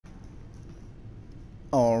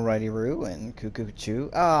Alrighty, Roo and Cuckoo Choo.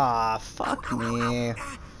 Ah, fuck me.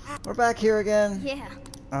 We're back here again. Yeah.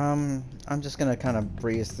 I'm just gonna kind of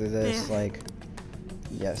breeze through this, like,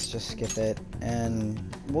 yes, just skip it, and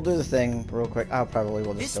we'll do the thing real quick. I'll probably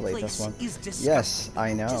will just delete this one. Yes,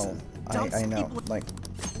 I know. I know. Like,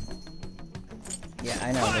 yeah,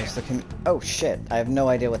 I know. There's the oh shit! I have no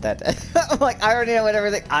idea what that did. I'm like, I already know what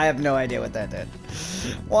everything. I have no idea what that did.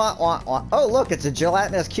 Wah, wah, wah. Oh look, it's a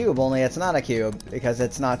gelatinous cube. Only it's not a cube because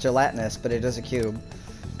it's not gelatinous, but it is a cube.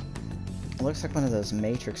 It looks like one of those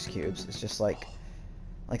Matrix cubes. It's just like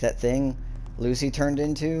that thing Lucy turned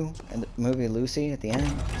into in the movie Lucy at the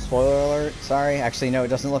end. Spoiler alert. Sorry. Actually, no, it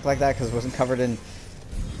doesn't look like that because it wasn't covered in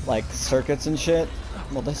like circuits and shit.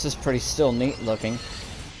 Well, this is pretty still neat looking.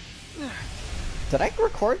 Did I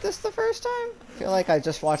record this the first time? I feel like I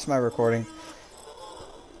just watched my recording.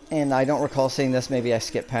 And I don't recall seeing this. Maybe I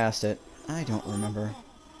skipped past it. I don't remember.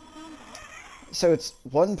 So it's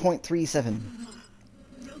 1.37.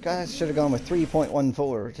 Guys should have gone with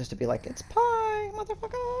 3.14 just to be like, it's pie, motherfuckers!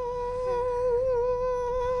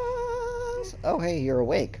 Oh, hey, you're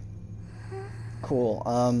awake. Cool.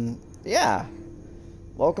 Yeah.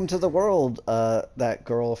 Welcome to the world, that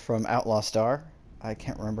girl from Outlaw Star. I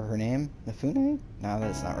can't remember her name. Mifune? No,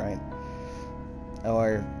 that's not right.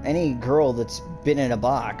 Or any girl that's been in a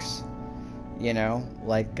box. You know,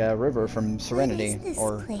 like River from Serenity.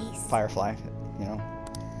 Or place? Firefly, you know.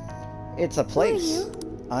 It's a place.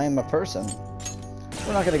 I'm a person.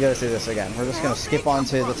 We're not going to go through this again. We're just going to skip on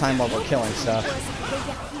to the time while we're killing stuff.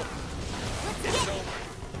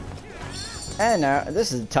 And now,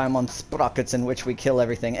 this is the time on Sprockets in which we kill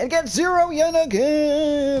everything and get 0 yen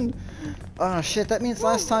again! Oh shit, that means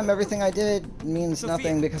last time everything I did means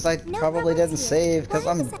nothing because I probably didn't save because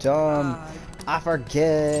I'm dumb. I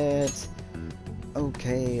forget.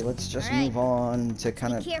 Okay, let's just move on to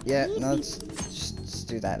kind of... Yeah, no, let's just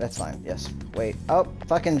do that. That's fine. Yes. Wait. Oh,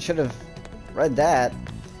 fucking should have read that.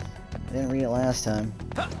 I didn't read it last time.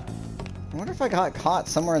 I wonder if I got caught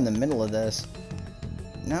somewhere in the middle of this.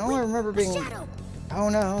 No, I remember being... Oh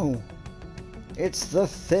no. It's the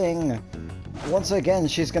thing. Once again,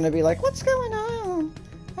 she's gonna be like, what's going on?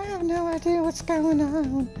 I have no idea what's going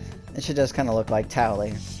on. And she does kind of look like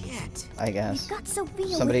Tally. Shit. I guess.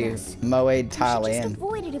 Somebody moed Tally and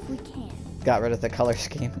avoid it if we can. Got rid of the color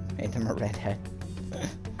scheme. Made him a redhead.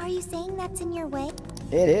 Are you saying that's in your way?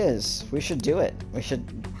 It is. We should do it. We should,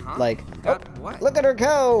 like... Oh, look at her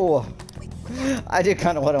go! I do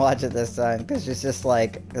kind of want to watch it this time, because she's just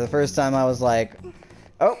like... The first time I was like...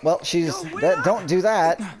 Oh, well, she's... don't do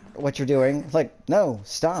that! What you're doing. Like, no,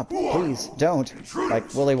 stop, please, don't.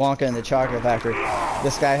 Like Willy Wonka in the Chocolate Factory.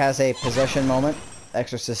 This guy has a possession moment,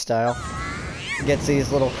 Exorcist style. Gets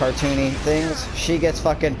these little cartoony things. She gets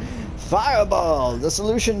fucking Fireball! The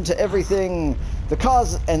solution to everything, the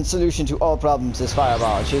cause and solution to all problems is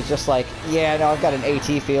Fireball. And she's just like, yeah, no, I've got an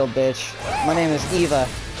AT field, bitch. My name is Eva.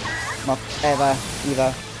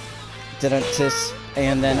 Eva. Didn't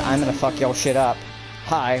and then I'm gonna fuck your shit up.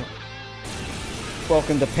 Hi.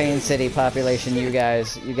 Welcome to Pain City population, you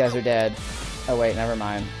guys. You guys are dead. Oh wait, never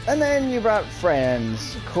mind. And then you brought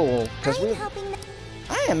friends. Cool. Because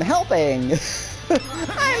I am helping!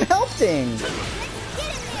 I am helping!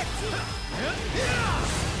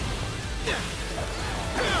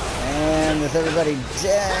 And is everybody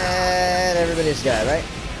dead? Everybody's dead, right?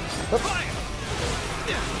 Oops.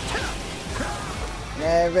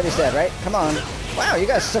 Yeah, everybody's dead, right? Come on. Wow, you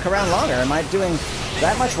guys stuck around longer. Am I doing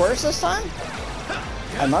that much worse this time?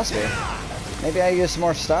 I must be. Maybe I used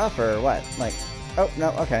more stuff or what? Like, oh, no,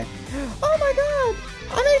 okay. Oh my god!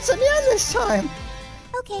 I made some yen this time!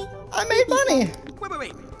 Okay. I made money!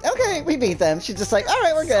 Wait. Okay, we beat them. She's just like,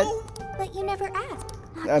 alright, we're good. But you never asked.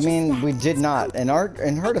 I mean, we did not. In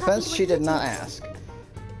her defense, she did not ask.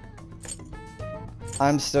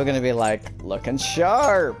 I'm still gonna be like, looking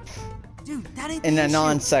sharp! Dude, that ain't in a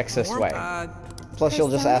non-sexist way. Plus, she'll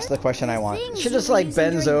just ask the question I want. She just like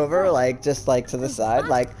bends over, like just like to the side,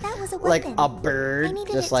 like a bird,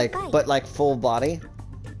 just like, but like full body.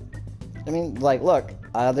 I mean, like, look.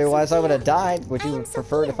 Otherwise, I would have died. Would you have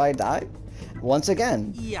preferred if I died? Once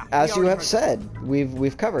again, as you have said,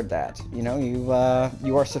 we've covered that. You know, you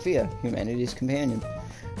are Sophia, humanity's companion.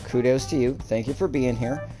 Kudos to you. Thank you for being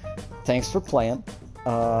here. Thanks for playing.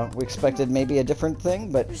 We expected maybe a different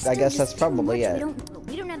thing, but I guess that's probably it.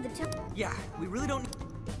 We don't have the time. Yeah, we really don't.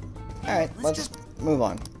 Alright, let's move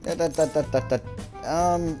on.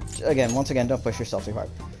 Again, once again, don't push yourself too hard.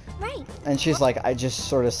 Right. And she's like, I just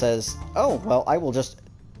sort of says, oh, well, I will just,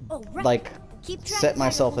 like, set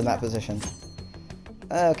myself in that position.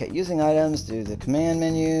 Okay, using items, do the command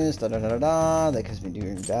menus, They can be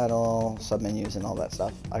doing battle, submenus, and all that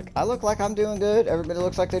stuff. I look like I'm doing good. Everybody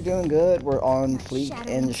looks like they're doing good. We're on fleek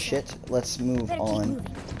and shit. Let's move on.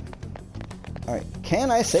 Alright,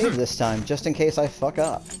 can I save this time, just in case I fuck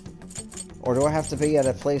up? Or do I have to be at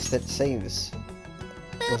a place that saves?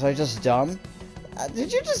 Was I just dumb?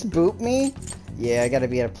 Did you just boop me? Yeah, I gotta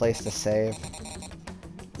be at a place to save.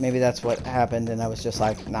 Maybe that's what happened, and I was just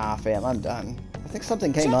like, nah, fam, I'm done. I think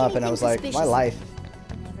something came up, and I was like, my life.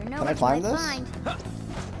 Can I climb this?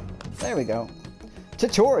 There we go.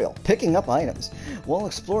 Tutorial, picking up items. While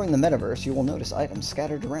exploring the metaverse, you will notice items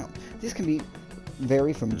scattered around. These can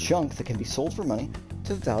vary from junk that can be sold for money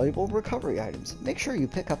to valuable recovery items. Make sure you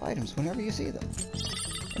pick up items whenever you see them.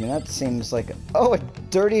 I mean, that seems like... Oh, a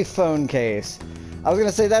dirty phone case. I was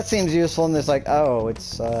gonna say, that seems useful, and it's like, oh,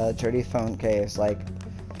 it's a dirty phone case. Like,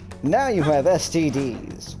 now you have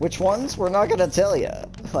STDs. Which ones? We're not gonna tell you.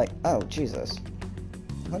 Like, oh, Jesus.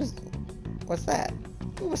 What's that?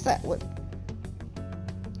 Ooh, what's that? What?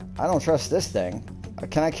 I don't trust this thing.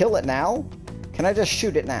 Can I kill it now? Can I just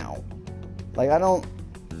shoot it now? Like, I don't...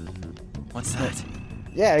 What's that?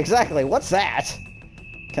 Yeah, exactly. What's that?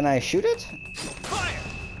 Can I shoot it? Fire!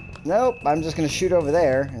 Nope, I'm just gonna shoot over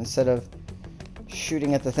there instead of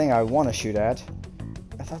shooting at the thing I want to shoot at.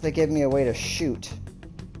 I thought they gave me a way to shoot.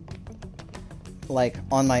 Like,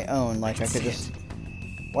 on my own. Like, I could just...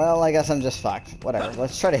 Well, I guess I'm just fucked. Whatever.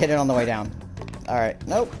 Let's try to hit it on the way down. Alright.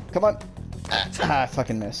 Nope. Come on. I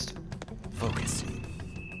fucking missed. Focus.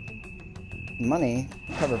 Money.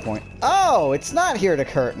 Cover point. Oh! It's not here to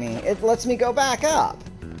hurt me. It lets me go back up.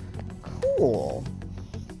 Cool.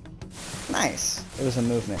 Nice. It was a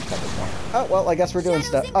movement cover point. Oh, well, I guess we're doing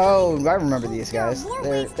stuff. Oh, I remember these guys.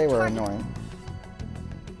 They were annoying.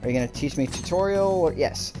 Are you going to teach me tutorial?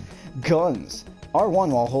 Yes. Guns. R1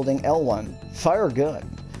 while holding L1. Fire gun.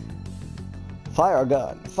 Fire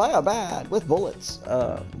gun. Fire bad with bullets.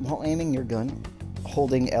 While aiming your gun,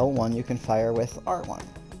 holding L1, you can fire with R1.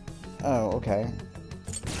 Oh, okay.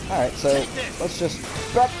 Alright, so let's just...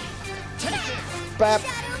 Bap! Bap!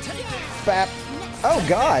 Bap! Oh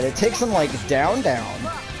god, it takes them like down. Boom,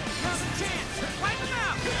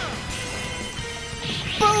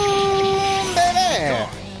 baby!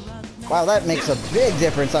 Wow, that makes a big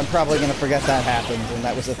difference. I'm probably gonna forget that happened, and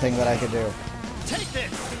that was the thing that I could do.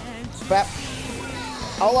 Bap!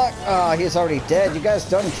 Oh look! He's already dead. You guys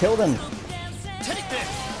done killed him.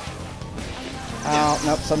 Oh,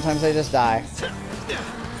 nope, sometimes they just die.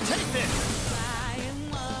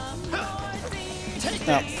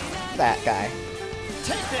 Nope, that guy.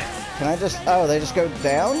 Can I just... Oh, they just go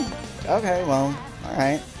down? Okay, well,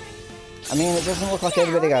 alright. I mean, it doesn't look like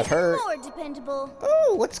anybody got hurt.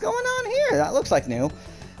 Oh, what's going on here? That looks like new.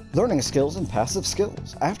 Learning skills and passive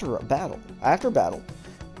skills. After battle,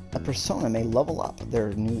 a persona may level up.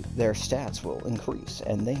 Their stats will increase,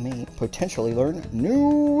 and they may potentially learn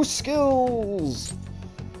new skills.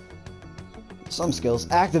 Some skills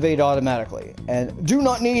activate automatically, and do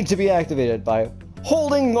not need to be activated by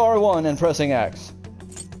holding R1 and pressing X.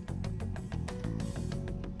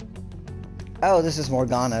 Oh, this is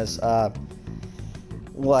Morgana's.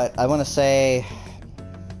 What? I want to say...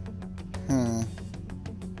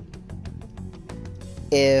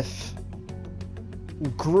 If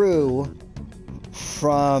Gru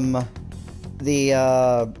from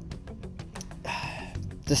the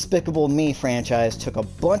Despicable Me franchise took a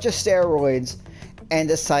bunch of steroids and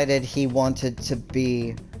decided he wanted to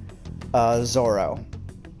be Zoro.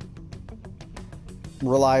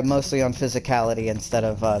 Rely mostly on physicality instead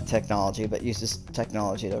of technology, but uses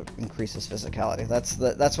technology to increase his physicality.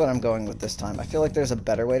 That's what I'm going with this time. I feel like there's a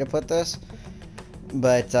better way to put this,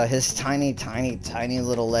 but his tiny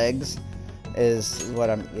little legs is what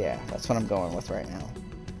that's what I'm going with right now.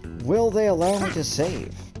 Will they allow me to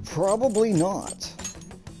save? Probably not.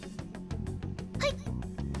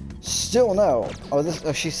 Still no.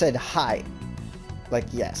 Oh, she said hi. Like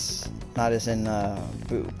yes, not as in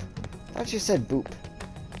boop. I thought she said boop.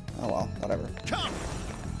 Oh well, whatever.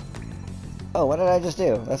 Oh, what did I just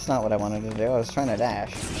do? That's not what I wanted to do. I was trying to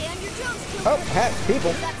dash. Oh, heck,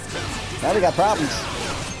 people. Now we got problems.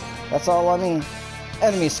 That's all I mean.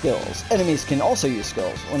 Enemy skills. Enemies can also use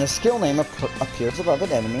skills. When a skill name appears above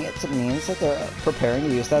an enemy, it means that they're preparing to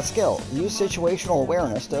use that skill. Use situational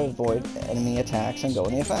awareness to avoid enemy attacks and go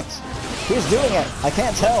on the offense. Who's doing it? I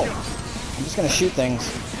can't tell. I'm just gonna shoot things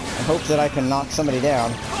and hope that I can knock somebody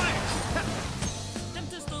down.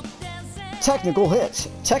 Technical hits.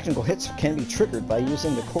 Technical hits can be triggered by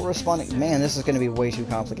using the corresponding... Man, this is going to be way too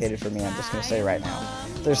complicated for me, I'm just going to say right now.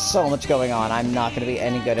 There's so much going on, I'm not going to be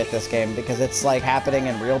any good at this game, because it's like happening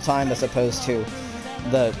in real time as opposed to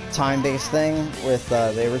the time-based thing with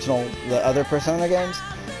the other Persona games,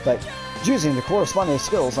 but using the corresponding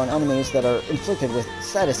skills on enemies that are inflicted with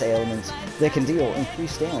status ailments, they can deal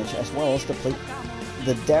increased damage as well as deplete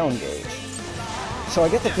the down gauge. So I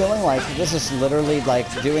get the feeling like this is literally like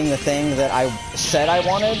doing the thing that I said I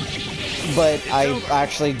wanted, but I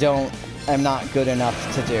actually am not good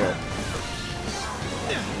enough to do.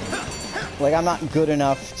 Like, I'm not good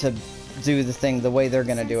enough to do the thing the way they're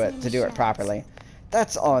gonna do it, to do it properly.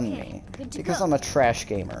 That's on me, because I'm a trash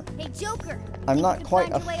gamer. Hey, Joker. I'm not quite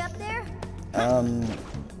a... Find your way up there?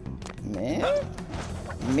 Meh?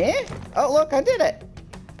 Meh? Oh, look, I did it!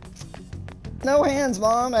 No hands,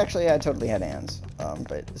 Mom! Actually, I totally had hands.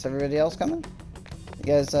 But is everybody else coming? You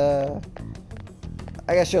guys, I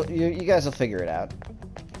guess you guys will figure it out.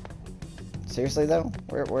 Seriously, though?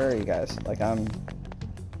 Where are you guys? Like,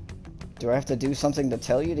 do I have to do something to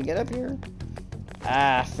tell you to get up here?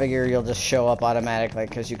 Ah, figure you'll just show up automatically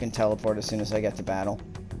because you can teleport as soon as I get to battle.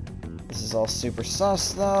 This is all super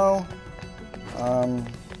sus, though.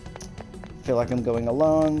 Feel like I'm going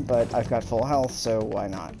alone, but I've got full health, so why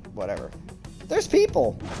not? Whatever. There's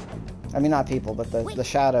people! I mean, not people, but the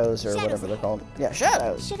shadows or whatever they're called. Yeah,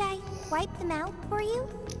 shadows! Should I wipe them out for you?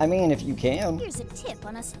 I mean, if you can. Here's a tip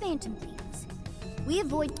on us phantom thieves. We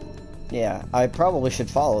avoid... Yeah, I probably should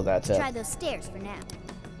follow that tip. Try those stairs for now.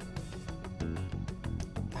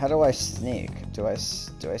 How do I sneak? Do I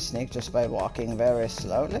sneak just by walking very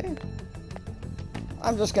slowly?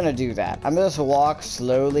 I'm just gonna do that. I'm gonna just walk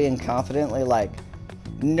slowly and confidently like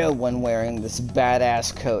no one wearing this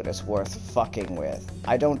badass coat is worth fucking with.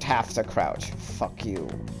 I don't have to crouch. Fuck you.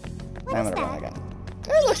 I'm gonna run again.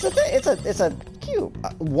 Hey, look, it's a cube.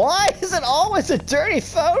 Why is it always a dirty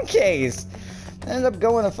phone case? I ended up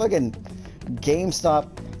going to fucking GameStop,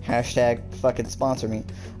 hashtag fucking sponsor me,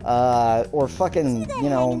 or fucking, you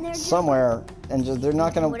know, somewhere, and just, they're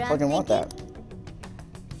not gonna fucking want that.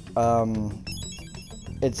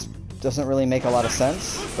 It doesn't really make a lot of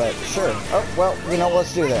sense, but sure. Oh, well, you know,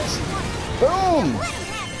 let's do this. Boom!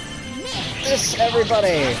 This,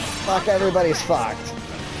 everybody! Fuck, everybody's fucked.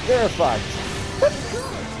 They're fucked.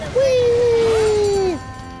 Whee!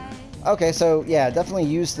 Okay, so, yeah, definitely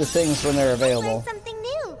use the things when they're available. Something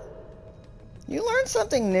new. You learned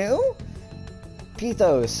something new?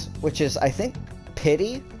 Pithos, which is, I think,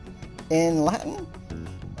 pity in Latin.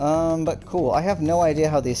 But cool. I have no idea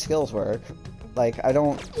how these skills work. Like, I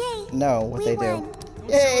don't know what they do.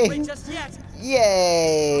 Yay!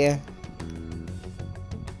 Yay!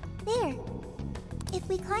 There. If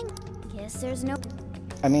we climb... Guess there's no...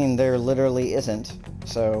 I mean, there literally isn't.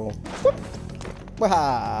 So... Whoop!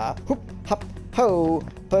 Waha! Whoop! Hop! Ho!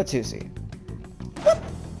 Batusi!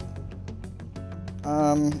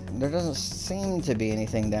 There doesn't seem to be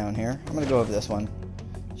anything down here. I'm gonna go over this one.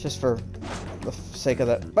 Just for the sake of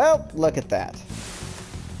that. Well, look at that.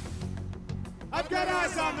 I've got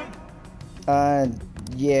eyes on them.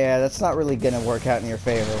 Yeah, that's not really gonna work out in your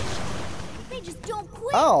favor. They just don't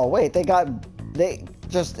quit. Oh, wait, they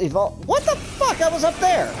just evolved. What the fuck? I was up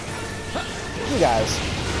there! You guys.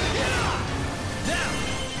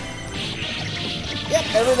 Yep,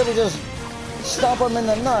 everybody just stomp them in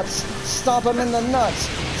the nuts. Stomp them in the nuts.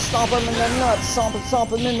 Stomp them in the nuts. Stomp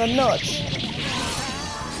them in the nuts.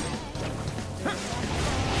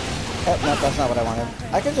 Oh, no, that's not what I wanted.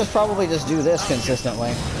 I could just probably just do this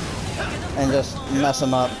consistently. And just mess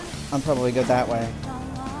them up. I'm probably good that way.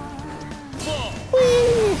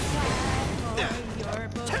 Whee!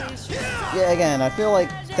 Yeah, again, I feel like,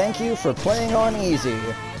 thank you for playing on easy.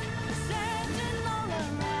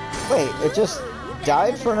 Wait, it just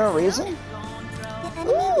died for no reason?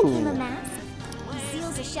 The enemy became a mask. He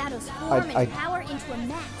seals a shadow's form and power into a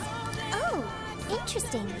mask. Oh,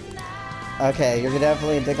 interesting. Okay, you're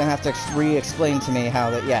definitely gonna have to re-explain to me how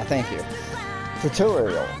that. Yeah, thank you.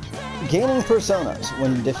 Tutorial. Gaining personas.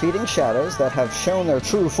 When defeating shadows that have shown their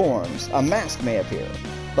true forms, a mask may appear.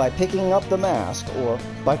 By picking up the mask, or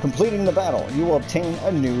by completing the battle, you will obtain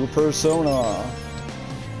a new persona.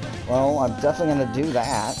 Well, I'm definitely gonna do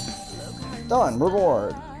that. Done.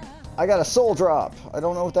 Reward. I got a soul drop. I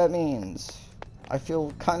don't know what that means. I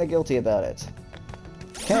feel kind of guilty about it.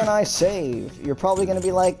 Can I save? You're probably gonna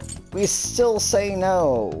be like, we still say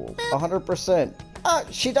no. 100%.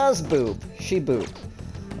 She does boop. She boop.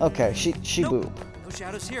 Okay, she boop. No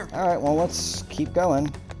shadows here. Alright, well, let's keep going.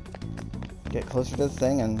 Get closer to the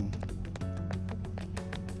thing, and...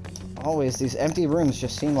 Always, these empty rooms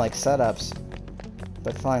just seem like setups.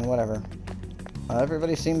 But fine, whatever.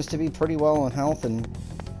 Everybody seems to be pretty well in health and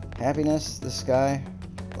happiness, this guy.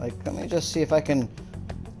 Like, let me just see if I can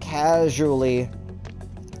casually...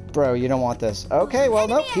 Bro, you don't want this. Okay, well,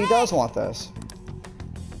 nope, he does want this.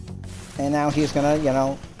 And now he's gonna, you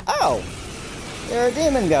know... Oh! You're a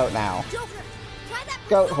demon goat now. Joker, try that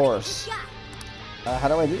Goat persona you horse. just got. How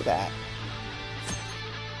do I do that?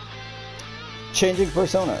 Changing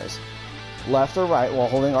personas. Left or right while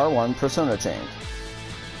holding R1, persona change.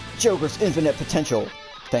 Joker's infinite potential.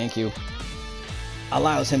 Thank you.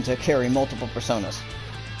 Allows him to carry multiple personas.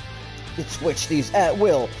 You switch these at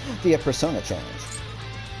will via persona change.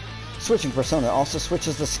 Switching persona also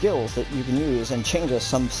switches the skills that you can use and changes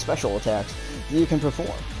some special attacks that you can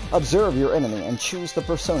perform. Observe your enemy and choose the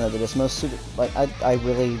persona that is most suited. Like, I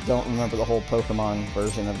really don't remember the whole Pokemon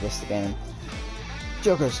version of this game.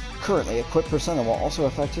 Joker's currently equipped persona will also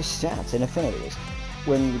affect his stats and affinities.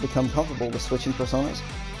 When you become comfortable with switching personas,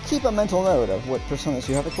 keep a mental note of what personas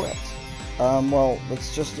you have equipped. Well,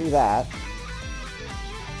 let's just do that.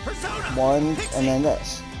 Persona! One, Pixie! and then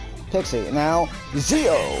this. Pixie. Now,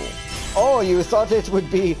 Zeo! Oh, you thought it would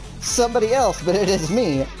be somebody else, but it is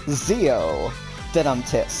me, Zeo.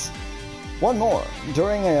 Didumtis. One more.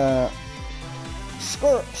 During a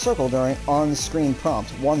circle during on-screen prompt,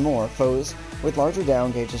 one more. Foes with larger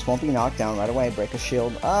down gauges won't be knocked down right away. Break a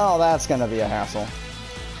shield. Oh, that's gonna be a hassle.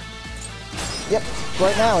 Yep,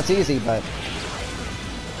 right now it's easy, but...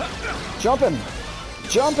 Jump him!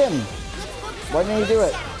 Jump him! Why didn't you do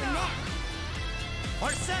it?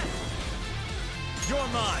 Arsene! You're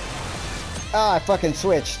mine! Ah, I fucking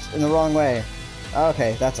switched in the wrong way.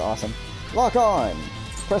 Okay, that's awesome. Lock on!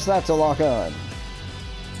 Press that to lock on.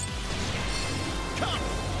 Come!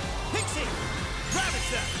 Pixie!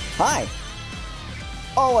 Ravage them! Hi!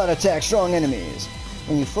 All out attack strong enemies.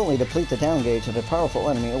 When you fully deplete the down gauge of a powerful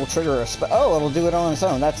enemy, it will trigger a oh, it'll do it on its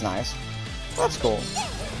own. That's nice. That's cool.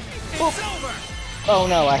 It's over! Oh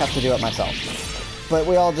no, I have to do it myself. But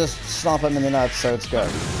we all just stomp him in the nuts, so it's good.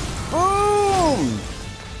 Boom!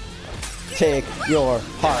 Take your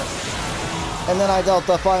heart. And then I dealt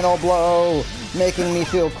the final blow, making me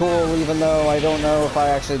feel cool, even though I don't know if I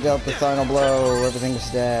actually dealt the final blow. Everything's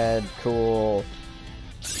dead. Cool.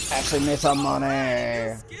 Actually made some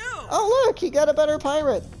money. Oh look, he got a better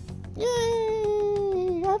pirate.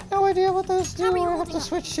 Yay! I have no idea what those do. I have to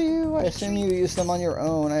switch to you. I assume you use them on your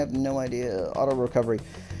own. I have no idea. Auto recovery.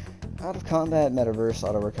 Out of combat, metaverse,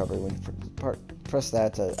 auto recovery. When you press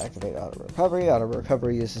that to activate auto recovery. Auto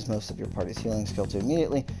recovery uses most of your party's healing skill to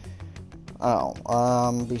immediately.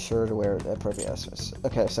 Oh, be sure to wear appropriate accessories.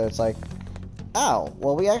 Okay, so it's like, ow.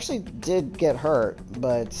 Well, we actually did get hurt,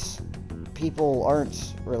 but people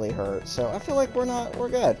aren't really hurt, so I feel like we're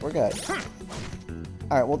good. We're good.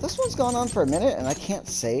 Alright, well, this one's gone on for a minute, and I can't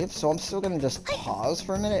save, so I'm still gonna just pause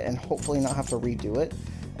for a minute and hopefully not have to redo it,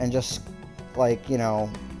 and just, like, you know,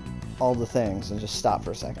 all the things, and just stop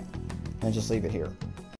for a second, and just leave it here.